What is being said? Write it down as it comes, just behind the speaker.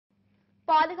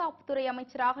பாதுகாப்புத்துறை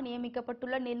அமைச்சராக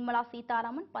நியமிக்கப்பட்டுள்ள நிர்மலா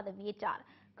சீதாராமன் பதவியேற்றார்.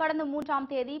 கடந்த 3ஆம்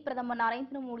தேதி பிரதமர்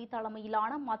நரேந்திர மோடி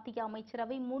தலைமையிலான மத்திய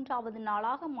அமைச்சரவை 3வது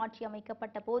நாளாக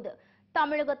மாற்றியமைக்கப்பட்ட போது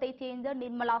தமிழகத்தைச் சேர்ந்த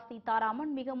நிர்மலா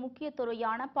சீதாராமன் மிக முக்கிய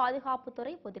துறையான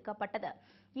பாதுகாப்புத்துறை ஒதுக்கப்பட்டது.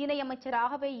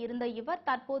 இணையமைச்சராகவே இருந்த இவர்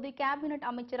தற்போது கேபினெட்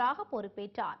அமைச்சராக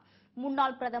பொறுப்பேற்றார்.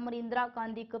 முன்னாள் பிரதமர் இந்திரா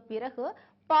காந்திக்கு பிறகு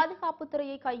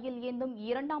பாதுகாப்புத்துறையை கையில் ஏந்தும்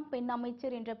 2ஆம் பெண்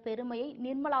அமைச்சர் என்ற பெருமையை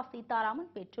நிர்மலா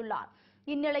சீதாராமன் பெற்றுள்ளார்.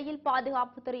 இந்நிலையில்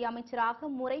பாதுகாப்புத்துறை அமைச்சராக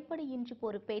முறைப்படி இன்று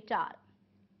பொறுப்பேற்றார்.